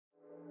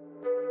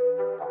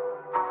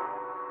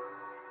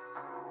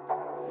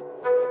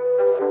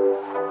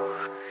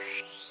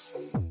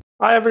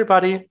Hi,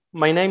 everybody.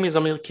 My name is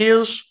Amir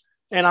Kirsh,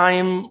 and I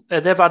am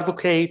a dev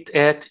advocate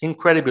at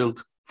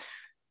Incredibuild.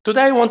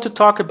 Today, I want to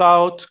talk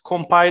about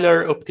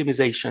compiler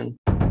optimization.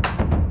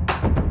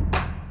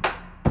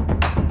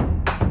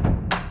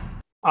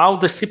 How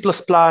the C++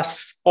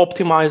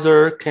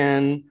 optimizer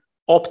can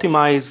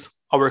optimize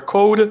our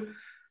code.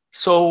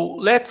 So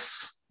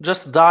let's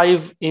just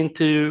dive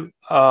into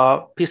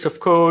a piece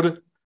of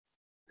code,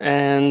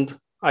 and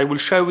I will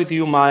share with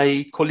you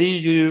my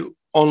Colligu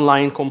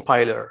online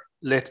compiler.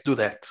 Let's do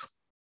that.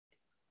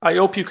 I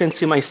hope you can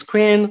see my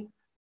screen.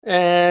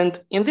 And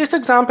in this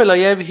example, I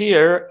have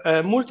here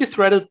a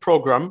multi-threaded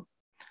program.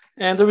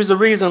 And there is a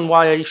reason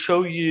why I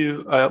show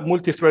you a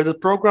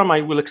multi-threaded program.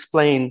 I will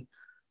explain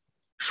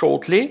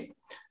shortly.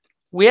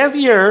 We have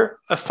here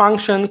a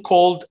function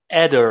called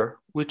adder,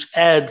 which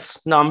adds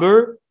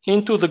number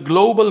into the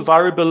global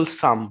variable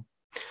sum.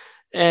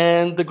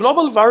 And the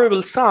global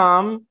variable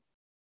sum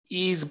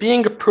is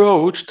being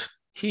approached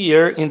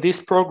here in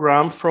this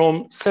program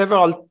from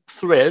several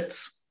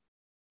threads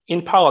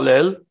in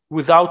parallel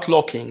without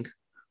locking,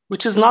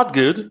 which is not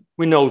good.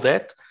 We know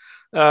that.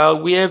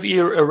 We have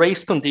here a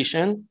race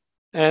condition,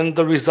 and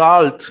the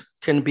result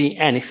can be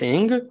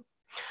anything.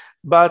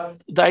 But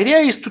the idea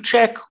is to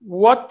check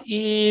what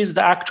is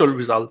the actual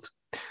result.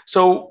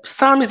 So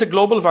sum is a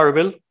global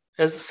variable,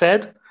 as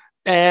said,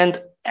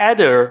 and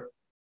adder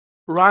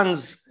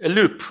runs a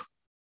loop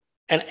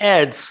and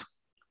adds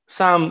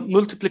some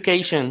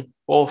multiplication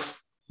of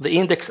the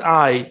index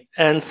I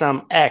and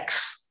some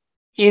x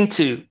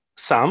into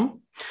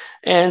sum.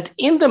 And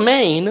in the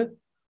main,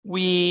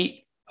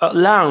 we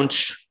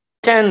launch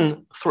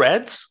 10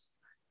 threads.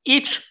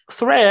 Each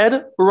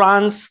thread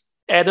runs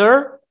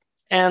adder,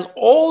 and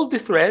all the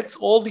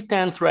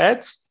 10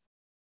 threads,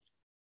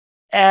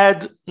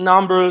 add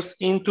numbers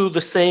into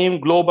the same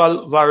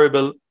global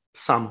variable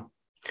sum.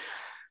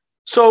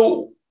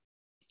 So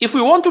if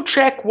we want to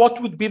check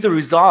what would be the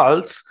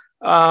results,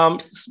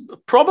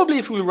 probably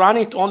if we run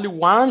it only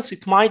once,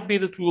 it might be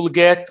that we will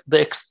get the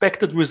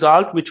expected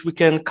result, which we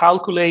can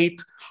calculate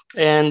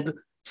and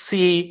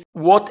see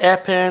what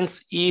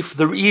happens if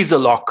there is a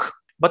lock.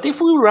 But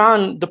if we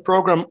run the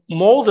program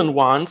more than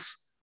once,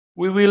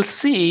 we will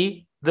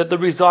see that the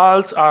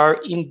results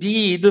are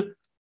indeed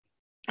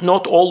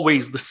not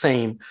always the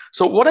same.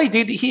 So what I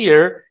did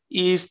here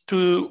is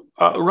to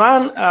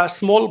run a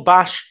small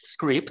bash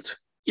script.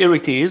 Here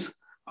it is.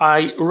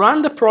 I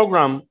run the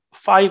program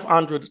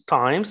 500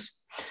 times,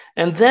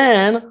 and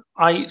then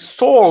I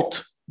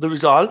sort the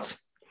results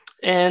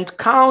and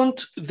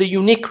count the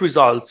unique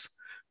results,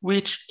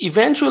 which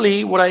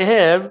eventually what I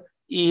have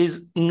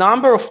is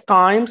number of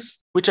times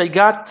which I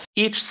got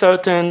each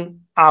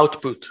certain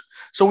output.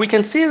 So we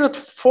can see that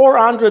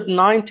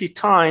 490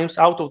 times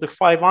out of the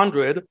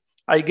 500,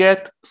 I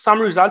get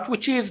some result,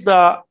 which is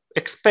the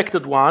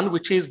expected one,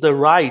 which is the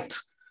right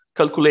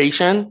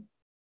calculation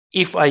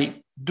if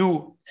I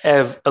do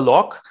have a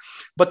lock.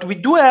 But we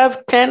do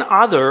have 10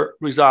 other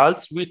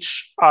results,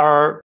 which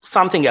are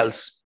something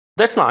else.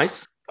 That's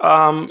nice.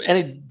 And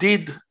it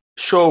did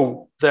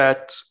show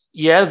that,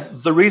 yeah,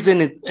 there is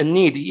a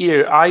need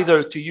here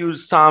either to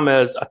use sum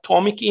as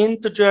atomic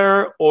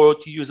integer or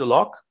to use a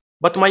lock.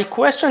 But my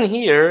question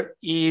here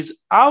is,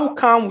 how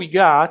come we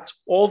got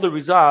all the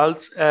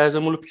results as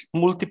a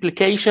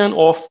multiplication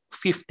of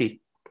 50?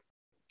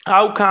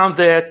 How come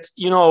that,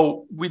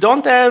 we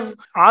don't have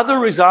other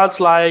results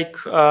like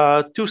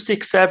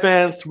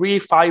 267,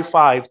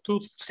 355,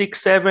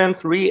 267,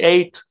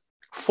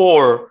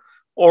 384,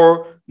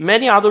 or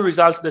many other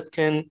results that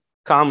can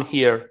come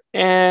here?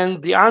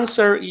 And the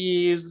answer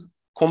is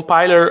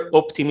compiler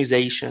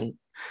optimization.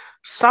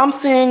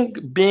 Something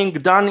being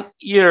done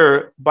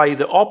here by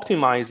the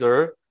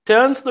optimizer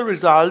turns the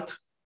result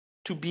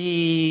to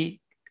be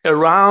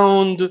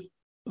around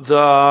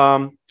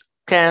the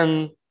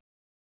 10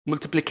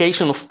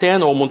 multiplication of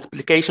 10 or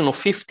multiplication of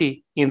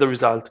 50 in the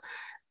result.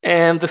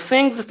 And the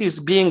thing that is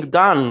being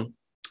done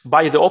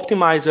by the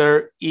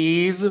optimizer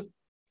is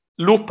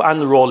loop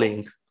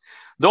unrolling.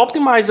 The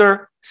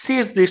optimizer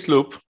sees this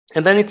loop,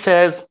 and then it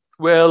says,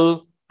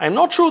 well, I'm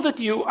not sure that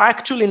you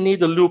actually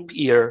need a loop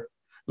here.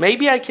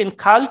 Maybe I can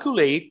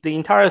calculate the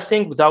entire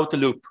thing without a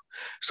loop.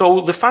 So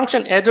the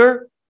function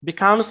adder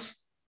becomes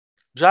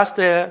just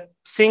a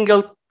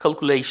single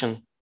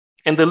calculation,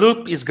 and the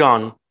loop is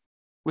gone,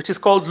 which is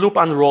called loop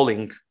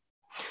unrolling.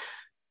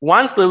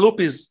 Once the loop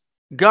is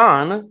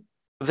gone,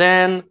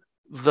 then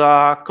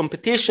the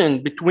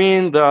competition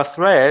between the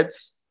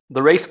threads,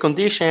 the race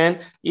condition,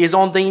 is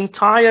on the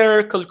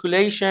entire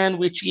calculation,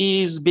 which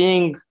is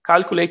being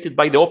calculated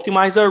by the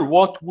optimizer.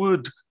 What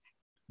would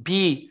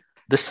be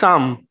the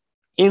sum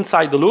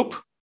inside the loop,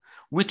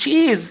 which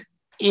is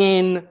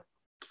in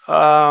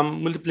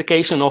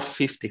multiplication of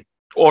 50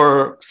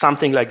 or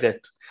something like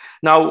that.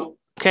 Now,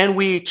 can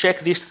we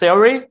check this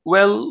theory?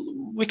 Well,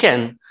 we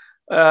can.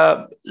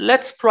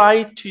 Let's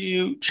try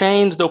to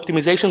change the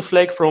optimization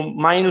flag from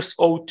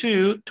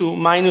 -02 to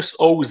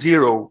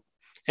 -00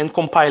 and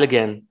compile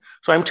again.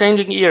 So I'm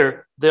changing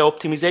here the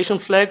optimization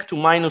flag to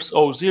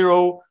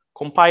 -00,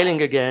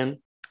 compiling again,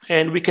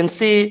 and we can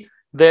see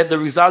that the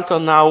results are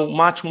now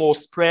much more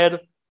spread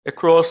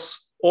across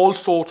all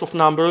sorts of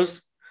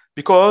numbers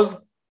because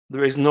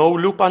there is no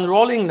loop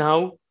unrolling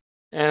now,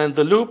 and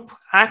the loop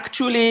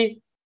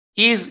actually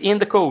is in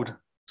the code.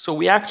 So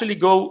we actually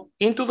go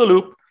into the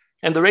loop,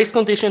 and the race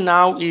condition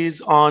now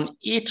is on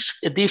each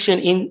addition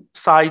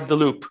inside the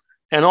loop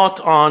and not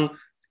on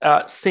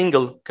a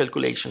single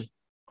calculation.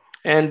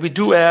 And we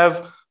do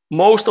have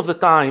most of the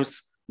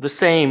times the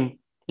same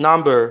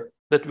number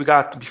that we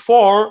got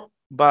before,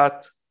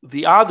 but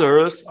the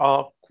others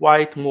are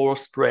quite more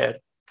spread.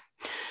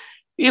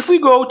 If we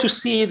go to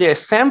see the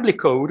assembly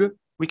code,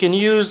 we can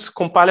use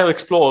Compiler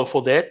Explorer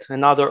for that,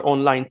 another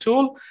online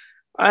tool.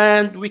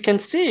 And we can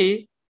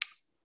see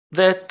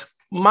that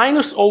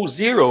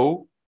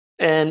 -00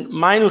 and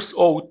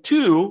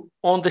 -02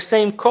 on the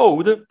same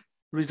code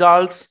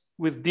results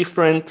with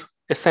different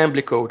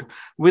assembly code.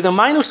 With a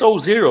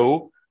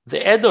 -00,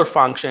 the adder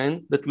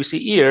function that we see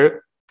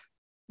here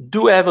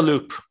do have a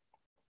loop.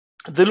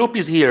 The loop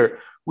is here.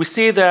 We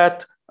see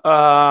that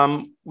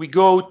we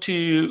go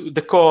to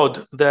the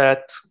code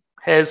that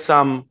has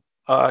some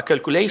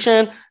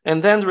calculation,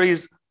 and then there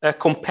is a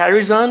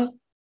comparison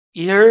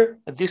here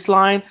at this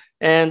line.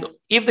 And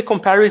if the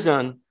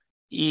comparison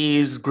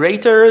is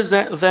greater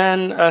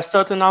than a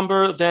certain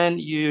number, then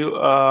you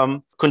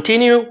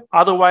continue.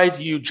 Otherwise,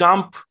 you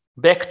jump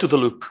back to the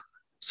loop.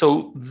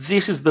 So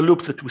this is the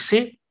loop that we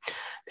see.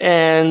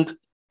 And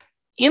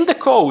in the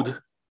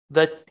code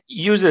that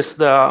uses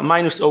the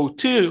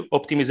 -02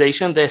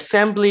 optimization, the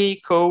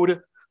assembly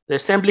code, the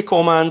assembly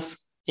commands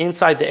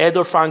inside the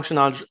adder function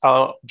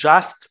are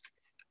just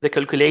the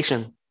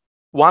calculation.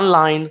 One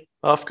line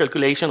of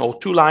calculation or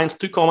 2 lines,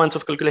 2 commands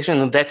of calculation,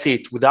 and that's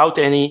it, without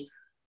any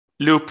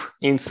loop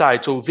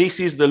inside. So this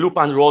is the loop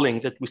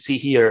unrolling that we see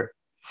here.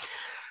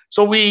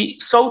 So we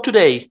saw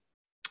today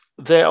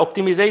the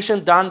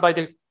optimization done by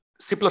the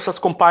C++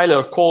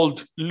 compiler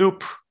called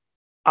loop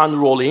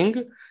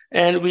unrolling,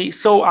 and we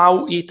saw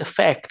how it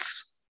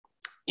affects,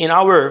 in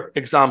our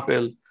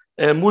example,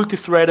 a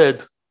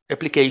multi-threaded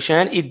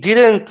application. It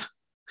didn't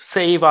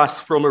save us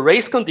from a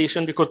race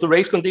condition because the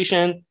race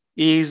condition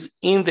is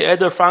in the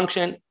adder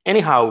function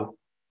anyhow.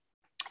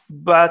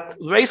 But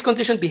the race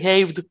condition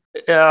behaved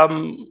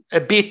a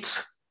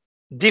bit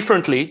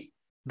differently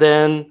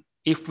than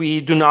if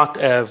we do not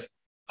have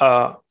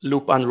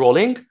loop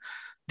unrolling.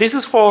 This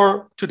is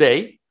for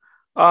today.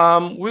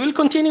 We will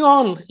continue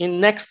on in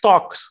next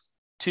talks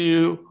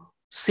to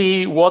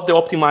see what the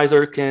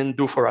optimizer can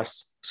do for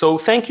us. So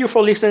thank you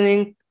for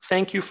listening.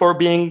 Thank you for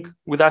being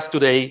with us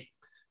today.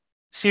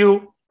 See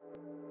you